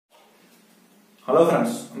Hello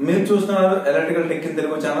friends, మీరు చూస్తున్నారు electrical tech in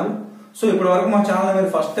Telugu channel. So ఇప్పటి వరకు మా ఛానల్ మీరు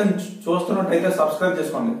ఫస్ట్ టైం చూస్తున్నట్టయితే సబ్స్క్రైబ్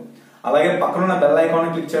చేసుకోండి. అలాగే పక్కన ఉన్న బెల్ ఐకాన్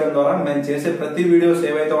క్లిక్ చేయడం ద్వారా మేము చేసే ప్రతి వీడియోస్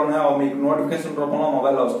ఏవైతే ఉన్నాయో మీకు నోటిఫికేషన్ రూపంలో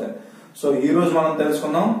మొబైల్లో వస్తాయి. సో ఈ రోజు మనం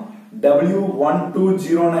తెలుసుకుందాం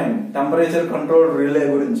W1209 టెంపరేచర్ కంట్రోల్ రిలే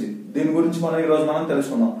గురించి. దీని గురించి ఈ రోజు మనం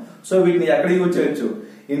తెలుసుకుందాం. సో వీటిని ఎక్కడ యూజ్ చేయొచ్చు,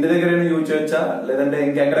 ఇంటి దగ్గర యూజ్ చేయొచ్చా లేదంటే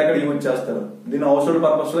ఇంకెక్కడెక్కడ యూజ్ చేస్తారు, దీని హౌస్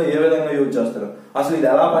పర్పస్ లో ఏ విధంగా యూజ్ చేస్తారు, అసలు ఇది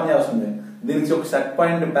ఎలా పనిచేస్తుంది, దీనికి ఒక సెట్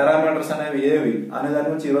పాయింట్ పారామీటర్స్ అనేవి ఏవి అనే దాని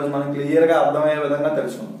గురించి ఈ రోజు మనం క్లియర్ గా అర్థమయ్యే విధంగా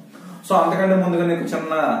తెలుసుకుందాం. సో అంతకంటే ముందుగా నీకు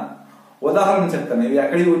చిన్న ఉదాహరణ చెప్తాను, ఇవి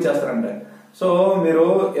ఎక్కడ యూజ్ చేస్తారంటే. సో మీరు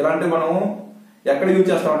ఇలాంటి మనం ఎక్కడ యూజ్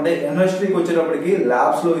చేస్తామంటే ఇండస్ట్రీకి వచ్చేటప్పటికి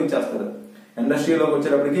ల్యాబ్స్ లో యూజ్ చేస్తారు. ఇండస్ట్రీలోకి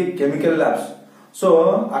వచ్చేటప్పటికి కెమికల్ ల్యాబ్స్. సో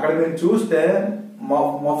అక్కడ మీరు చూస్తే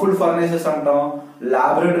మఫుల్డ్ ఫర్నేసెస్ అంటాం,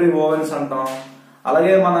 లాబొరేటరీ ఓవెన్స్ అంటాం.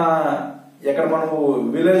 అలాగే ఎక్కడ మనము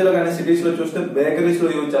విలేజ్ లో కానీ సిటీస్ లో చూస్తే బేకరీస్ లో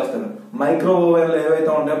యూజ్ చేస్తారు. మైక్రో ఓవెన్లు ఏవైతే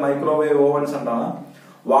ఉంటాయో మైక్రోవేవ్ ఓవెన్స్ అంటామో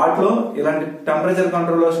వాటిలో ఇలాంటి టెంపరేచర్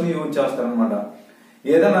కంట్రోలర్స్ ని యూజ్ చేస్తారు అనమాట.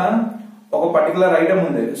 ఏదైనా ఒక పర్టికులర్ ఐటమ్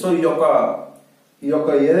ఉంది, సో ఈ యొక్క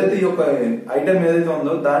ఏదైతే ఈ యొక్క ఐటమ్ ఏదైతే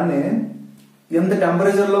ఉందో దాన్ని ఎంత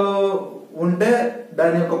టెంపరేచర్ లో ఉంటే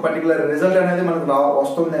దాని యొక్క పర్టికులర్ రిజల్ట్ అనేది మనకు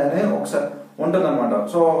వస్తుంది అని ఒకసారి ఉంటుంది అనమాట.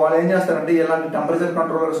 సో వాళ్ళు ఏం చేస్తారంటే ఇలాంటి టెంపరేచర్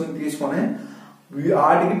కంట్రోలర్స్ ని తీసుకొని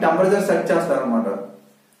వాటికి టెంపరేచర్ సెట్ చేస్తారనమాట.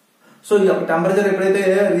 సో ఈ యొక్క టెంపరేచర్ ఎప్పుడైతే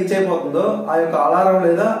రీచ్ అయిపోతుందో ఆ యొక్క అలారం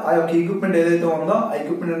లేదా ఆ యొక్క ఎక్విప్మెంట్ ఏదైతే ఉందో ఆ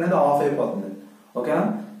ఎక్విప్మెంట్ అనేది ఆఫ్ అయిపోతుంది. ఓకేనా?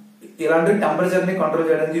 ఇలాంటి టెంపరేచర్ ని కంట్రోల్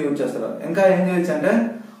చేయడానికి యూజ్ చేస్తారు. ఇంకా ఏం చేయొచ్చు అంటే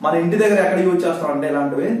మన ఇంటి దగ్గర ఎక్కడ యూజ్ చేస్తాం అంటే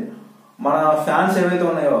ఇలాంటివి మన ఫ్యాన్స్ ఏవైతే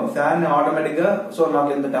ఉన్నాయో ఫ్యాన్ ని ఆటోమేటిక్ గా, సో నాకు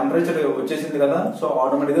ఇంత టెంపరేచర్ వచ్చేసింది కదా, సో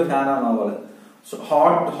ఆటోమేటిక్ గా ఫ్యాన్ ఆన్ అవ్వాలి. సో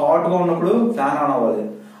హాట్ గా ఉన్నప్పుడు ఫ్యాన్ ఆన్ అవ్వాలి.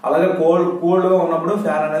 అలాగే కోల్డ్ గా ఉన్నప్పుడు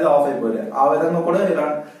ఫ్యాన్ అనేది ఆఫ్ అయిపోయాలి. ఆ విధంగా కూడా ఇలా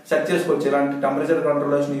సెట్ చేసుకోవచ్చు ఇలాంటి టెంపరేచర్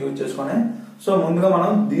కంట్రోలర్స్ ని యూజ్ చేసుకుని. సో ముందుగా మనం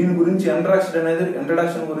దీని గురించి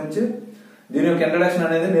ఇంట్రడక్షన్ గురించి దీని యొక్క ఇంట్రడక్షన్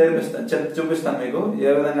అనేది చూపిస్తాను మీకు ఏ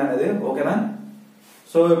విధంగా అనేది. ఓకేనా?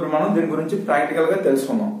 సో ఇప్పుడు మనం దీని గురించి ప్రాక్టికల్ గా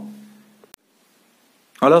తెలుసుకుందాం.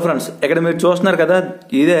 హలో ఫ్రెండ్స్, ఇక్కడ మీరు చూస్తున్నారు కదా,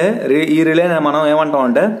 ఈ రిలే మనం ఏమంటాం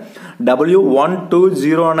అంటే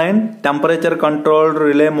W1209 temperature control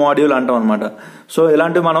relay module అంటాం అనమాట. సో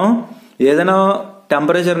ఇలాంటివి మనం ఏదైనా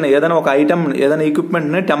టెంపరేచర్ని ఏదైనా ఒక ఐటమ్ ఏదైనా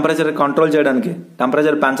ఎక్విప్మెంట్ని టెంపరేచర్ కంట్రోల్ చేయడానికి,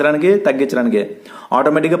 టెంపరేచర్ పెంచడానికి తగ్గించడానికి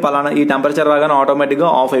ఆటోమేటిక్గా పలానా ఈ టెంపరేచర్ రాగానే ఆటోమేటిక్గా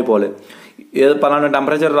ఆఫ్ అయిపోవాలి, పలానా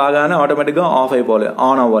టెంపరేచర్ రాగానే ఆటోమేటిక్గా ఆఫ్ అయిపోవాలి,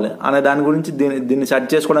 ఆన్ అవ్వాలి అనే దాని గురించి దీన్ని సెట్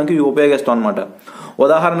చేసుకోవడానికి ఉపయోగిస్తాం అనమాట.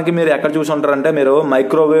 ఉదాహరణకి మీరు ఎక్కడ చూసుంటారంటే మీరు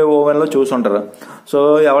మైక్రోవేవ్ ఓవెన్లో చూసుంటారు. సో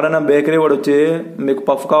ఎవరైనా బేకరీ వాడు వచ్చి మీకు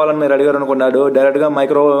పఫ్ కావాలని మీరు అడిగారు అనుకున్నాడు, డైరెక్ట్గా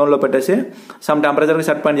మైక్రోవేవ్ ఓవెన్లో పెట్టేసి సమ్ టెంపరేచర్కి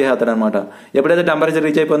సెట్ పాయింట్ చేస్తాడు అనమాట. ఎప్పుడైతే టెంపరేచర్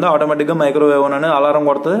రీచ్ అయిపోయిందో ఆటోమేటిక్గా మైక్రోవేవ్ ఓవెన్ అనేది అలారం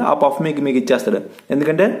కొడుతుంది, ఆ పఫ్ మీకు ఇచ్చేస్తాడు.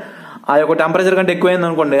 ఎందుకంటే ఆ యొక్క టెంపరేచర్ కంటే ఎక్కువైంది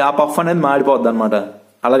అనుకోండి ఆ పఫ్ అనేది మాడిపోద్ది అనమాట.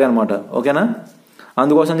 అలాగనమాట. ఓకేనా?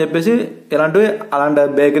 అందుకోసం చెప్పేసి అలాంటి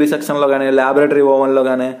బేకరీ సెక్షన్లో కానీ ల్యాబొరేటరీ ఓవెన్లో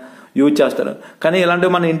కానీ యూజ్ చేస్తారు. కానీ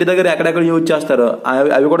ఇలాంటివి మన ఇంటి దగ్గర ఎక్కడెక్కడ యూజ్ చేస్తారో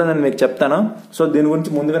అవి కూడా నేను మీకు చెప్తాను. సో దీని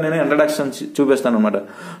గురించి ముందుగా నేను ఇంట్రడక్షన్ చూపిస్తాను అనమాట.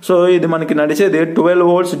 సో ఇది మనకి నడిచేది 12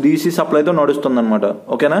 volts DC సప్లైతో నడుస్తుంది అనమాట.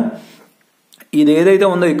 ఓకేనా? ఇది ఏదైతే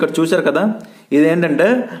ఉందో ఇక్కడ చూసారు కదా, ఇది ఏంటంటే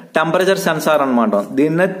టెంపరేచర్ సెన్సార్ అనమాట.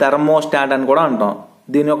 దీన్నే థెర్మోస్టాట్ అని కూడా అంటాం.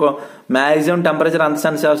 దీని యొక్క మ్యాక్సిమం టెంపరేచర్ ఎంత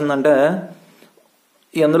సెన్స్ చేస్తుందంటే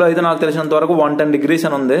ఇందులో అయితే నాకు తెలిసినంత వరకు 110 degrees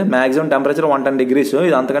అని ఉంది. Maximum temperature 110 degrees.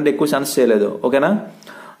 ఇది అంతకంటే ఎక్కువ సెన్స్ చేయలేదు. ఓకేనా?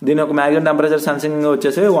 దీని యొక్క మ్యాక్సిమం టెంపరేచర్ సెన్సింగ్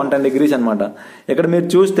వచ్చేసి 110 degrees అనమాట. ఇక్కడ మీరు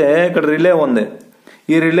చూస్తే ఇక్కడ రిలే ఉంది.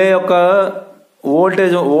 ఈ రిలే యొక్క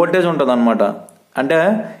వోల్టేజ్ ఉంటుంది అనమాట. అంటే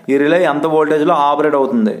ఈ రిలే ఎంత వోల్టేజ్లో ఆపరేట్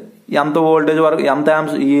అవుతుంది, ఎంత వోల్టేజ్ వరకు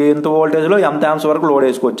ఎంత వోల్టేజ్లో ఎంత యాంప్స్ వరకు లోడ్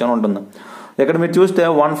వేసుకోవచ్చు అని ఉంటుంది. ఇక్కడ మీరు చూస్తే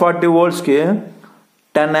 140 voltsకి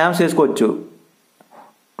 10 amps వేసుకోవచ్చు,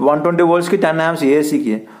 120 voltsకి 10 amps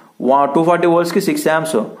ఏసీకి, 240 voltsకి 6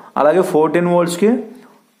 amps, అలాగే 14 voltsకి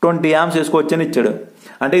 20 amps వేసుకోవచ్చు అని ఇచ్చాడు.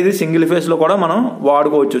 అంటే ఇది సింగిల్ ఫేస్ లో కూడా మనం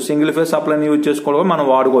వాడుకోవచ్చు. సింగిల్ ఫేస్ సప్లైని యూజ్ చేసుకోవడం మనం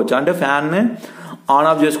వాడుకోవచ్చు. అంటే ఫ్యాన్ ని ఆన్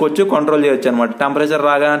ఆఫ్ చేసుకోవచ్చు, కంట్రోల్ చేయొచ్చు అనమాట.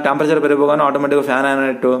 టెంపరేచర్ పెరిగిపోగానే ఆటోమేటిక్గా ఫ్యాన్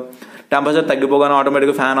అయినట్టు, టెంపరేచర్ తగ్గిపోగానే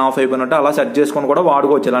ఆటోమేటిక్గా ఫ్యాన్ ఆఫ్ అయిపోయినట్టు అలా సెట్ చేసుకొని కూడా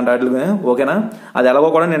వాడుకోవచ్చు ఇలాంటి వాటిని. ఓకేనా? అది ఎలాగో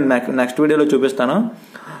కూడా నేను నెక్స్ట్ వీడియోలో చూపిస్తాను.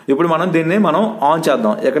 ఇప్పుడు దీన్ని ఆన్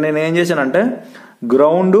చేద్దాం. ఇక్కడ నేను ఏం చేశానంటే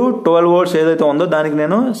గ్రౌండ్ 12 volts ఏదైతే ఉందో దానికి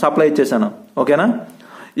నేను సప్లై ఇచ్చేసాను. ఓకేనా?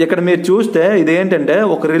 ఇక్కడ మీరు చూస్తే ఇదేంటంటే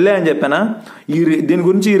ఒక రిలే అని చెప్పానా.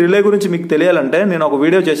 ఈ రిలే గురించి మీకు తెలియాలంటే నేను ఒక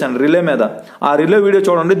వీడియో చేశాను రిలే మీద. ఆ రిలే వీడియో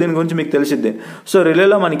చూడండి, దీని గురించి మీకు తెలిసిద్ది. సో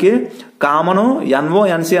రిలేలో మనకి కామన్ NO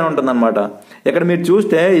NC అని ఉంటుంది అనమాట. ఇక్కడ మీరు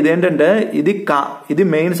చూస్తే ఇదేంటంటే ఇది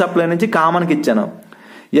మెయిన్ సప్లై నుంచి కామన్కి ఇచ్చాను.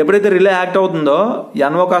 ఎప్పుడైతే రిలే యాక్ట్ అవుతుందో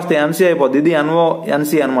ఎన్ఓ కాస్త ఎన్సీ అయిపోద్ది. ఇది ఎన్ఓ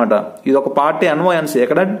ఎన్సీ అనమాట. ఇది ఒక పార్ట్ ఎన్ఓ ఎన్సీ.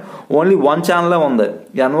 ఇక్కడ ఓన్లీ వన్ ఛానల్ ఉంది,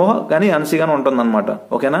 ఎన్ఓ కానీ ఎన్సీ కానీ ఉంటుంది అనమాట.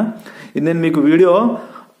 ఓకేనా, ఇది నేను మీకు వీడియో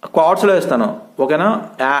కార్డ్స్లో ఇస్తాను. ఓకేనా,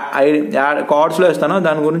 కార్డ్స్లో ఇస్తాను,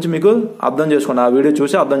 దాని గురించి మీకు అర్థం చేసుకోండి, ఆ వీడియో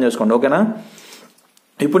చూసి అర్థం చేసుకోండి. ఓకేనా,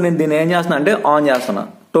 ఇప్పుడు నేను దీన్ని ఏం చేస్తున్నా అంటే ఆన్ చేస్తున్నా.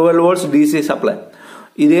 12 volts DC సప్లై.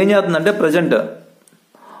 ఇది ఏం చేస్తుందంటే ప్రజెంట్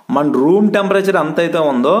మన రూమ్ టెంపరేచర్ ఎంత అయితే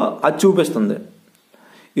ఉందో అది చూపిస్తుంది.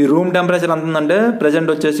 ఈ రూమ్ టెంపరేచర్ ఎంత ఉందంటే ప్రజెంట్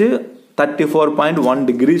వచ్చేసి 34.1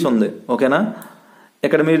 degrees ఉంది. ఓకేనా,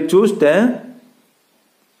 ఇక్కడ మీరు చూస్తే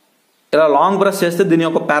ఇలా లాంగ్ ప్రెస్ చేస్తే దీని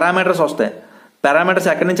యొక్క పారామీటర్స్ వస్తాయి. పారామీటర్స్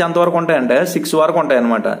ఎక్కడి నుంచి ఎంతవరకు ఉంటాయంటే 6 వరకు ఉంటాయి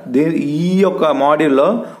అనమాట. ఈ యొక్క మాడ్యూల్లో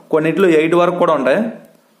కొన్నిట్లో 8 వరకు కూడా ఉంటాయి.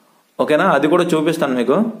 ఓకేనా, అది కూడా చూపిస్తాను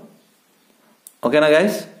మీకు. ఓకేనా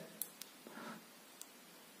గైస్,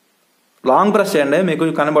 లాంగ్ ప్రెస్ చేయండి,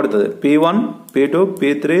 మీకు కనబడుతుంది. P1, P2,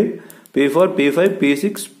 P3, P4, P5,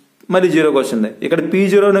 P6 మరి 0కి వచ్చింది. ఇక్కడ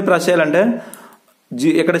P0ని ప్రెస్ చేయాలంటే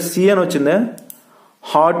ఇక్కడ C అని వచ్చింది,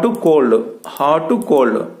 హాట్ టు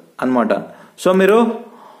కోల్డ్ అనమాట. సో మీరు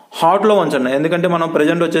హాట్లో ఉంచండి, ఎందుకంటే మనం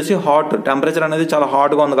ప్రజెంట్ వచ్చేసి హాట్ టెంపరేచర్ అనేది చాలా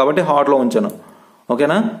హాట్గా ఉంది కాబట్టి హాట్లో ఉంచాను.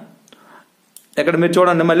 ఓకేనా, ఇక్కడ మీరు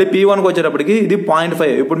చూడండి మళ్ళీ P1కి వచ్చేటప్పటికి ఇది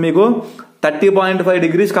 0.5. ఇప్పుడు మీకు 30.5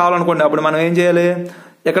 degrees కావాలనుకోండి, అప్పుడు మనం ఏం చేయాలి,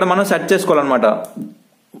 ఇక్కడ మనం సెట్ చేసుకోవాలన్నమాట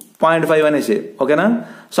 0.5 అనేసి. ఓకేనా,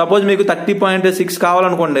 సపోజ్ మీకు 30.6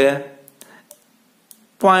 కావాలనుకోండి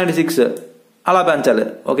 0.6 అలా పెంచాలి.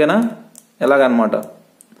 ఓకేనా, ఎలాగనమాట.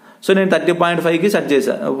 సో నేను 30.5కి సెట్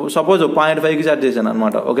చేశాను, సపోజ్ 0.5కి సెట్ చేశాను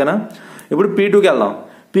అనమాట. ఓకేనా, ఇప్పుడు P2కి వెళ్దాం.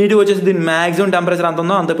 P2 వచ్చేసి దీని మ్యాక్సిమం టెంపరేచర్ ఎంత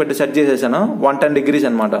ఉందో అంత పెట్టి సెట్ చేసేసాను, 110 degrees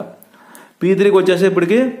అనమాట. P3కి వచ్చేసి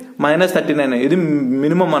ఇప్పటికి -39, ఇది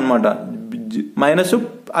మినిమం అనమాట. మైనస్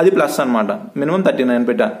అది ప్లస్ అనమాట, మినిమం 39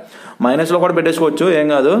 పెట్టా. మైనస్లో కూడా పెట్టేసుకోవచ్చు, ఏం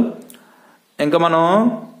కాదు. ఇంకా మనం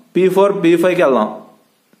P4, P5కి వెళ్దాం.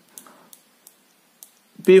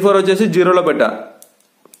 P4 వచ్చేసి 0లో పెట్టా,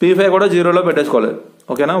 P5 కూడా 0లో పెట్టేసుకోవాలి.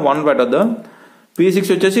 ఓకేనా, 1 పెట్టద్దు. P6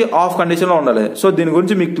 వచ్చేసి ఆఫ్ కండిషన్లో ఉండాలి. సో దీని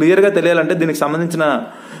గురించి మీకు క్లియర్గా తెలియాలంటే దీనికి సంబంధించిన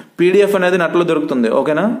PDF అనేది నెట్లో దొరుకుతుంది.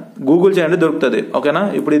 ఓకేనా, గూగుల్ చేయండి, దొరుకుతుంది. ఓకేనా,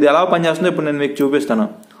 ఇప్పుడు ఇది ఎలా పనిచేస్తుందో ఇప్పుడు నేను మీకు చూపిస్తాను.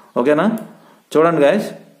 ఓకేనా, చూడండి గైస్.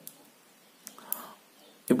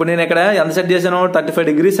 ఇప్పుడు నేను ఇక్కడ ఎంత సెట్ చేశాను, 35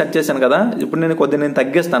 degrees సెట్ చేశాను కదా. ఇప్పుడు నేను కొద్దిగా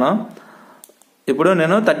తగ్గిస్తాను. ఇప్పుడు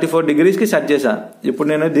నేను 34 degreesకి సెట్ చేశాను. ఇప్పుడు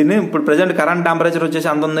నేను దీన్ని ఇప్పుడు ప్రజెంట్ కరెంట్ టెంపరేచర్ వచ్చేసి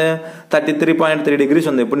ఎంత ఉంది, 33.3 degrees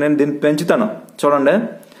ఉంది. ఇప్పుడు నేను దీన్ని పెంచుతాను. చూడండి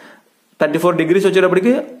 34 degrees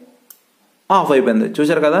వచ్చేటప్పటికి ఆఫ్ అయిపోయింది,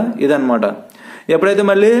 చూసారు కదా. ఇదనమాట. ఎప్పుడైతే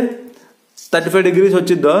మళ్ళీ 35 degrees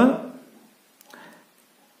వచ్చిద్దో,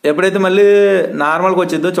 ఎప్పుడైతే మళ్ళీ నార్మల్గా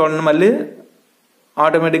వచ్చిద్దో చూడండి, మళ్ళీ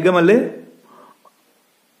ఆటోమేటిక్గా మళ్ళీ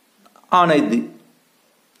ఆన్ అయింది,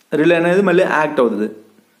 రిలే అనేది మళ్ళీ యాక్ట్ అవుతుంది.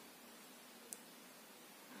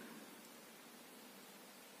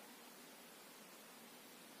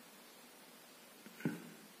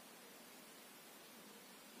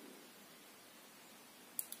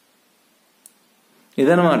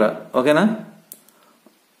 ఇదనమాట. ఓకేనా,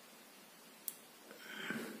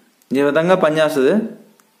 ఈ విధంగా పనిచేస్తుంది.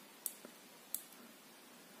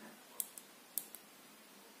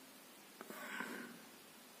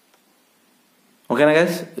 ఓకేనా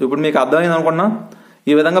గైస్, ఇప్పుడు మీకు అర్థమైంది అనుకున్నా.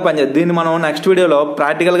 ఈ విధంగా పనిచేస్తుంది. దీన్ని మనం నెక్స్ట్ వీడియోలో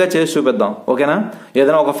ప్రాక్టికల్గా చేసి చూపిద్దాం. ఓకేనా,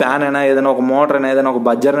 ఏదైనా ఒక ఫ్యాన్ అయినా, ఏదైనా ఒక మోటార్ అయినా, ఏదైనా ఒక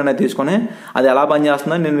బజ్జర్ అయినా తీసుకొని అది ఎలా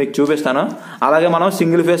పనిచేస్తుందో నేను మీకు చూపిస్తాను. అలాగే మనం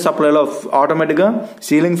సింగిల్ ఫేజ్ సప్లైలో ఆటోమేటిక్గా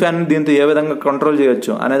సీలింగ్ ఫ్యాన్ దీంతో ఏ విధంగా కంట్రోల్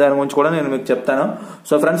చేయొచ్చు అనే దాని గురించి కూడా నేను మీకు చెప్తాను.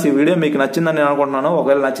 సో ఫ్రెండ్స్, ఈ వీడియో మీకు నచ్చిందని నేను అనుకుంటున్నాను.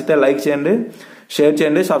 ఒకవేళ నచ్చితే లైక్ చేయండి, షేర్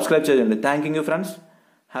చేయండి, సబ్స్క్రైబ్ చేయండి. Thank you friends.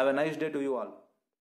 Have a nice day to you all.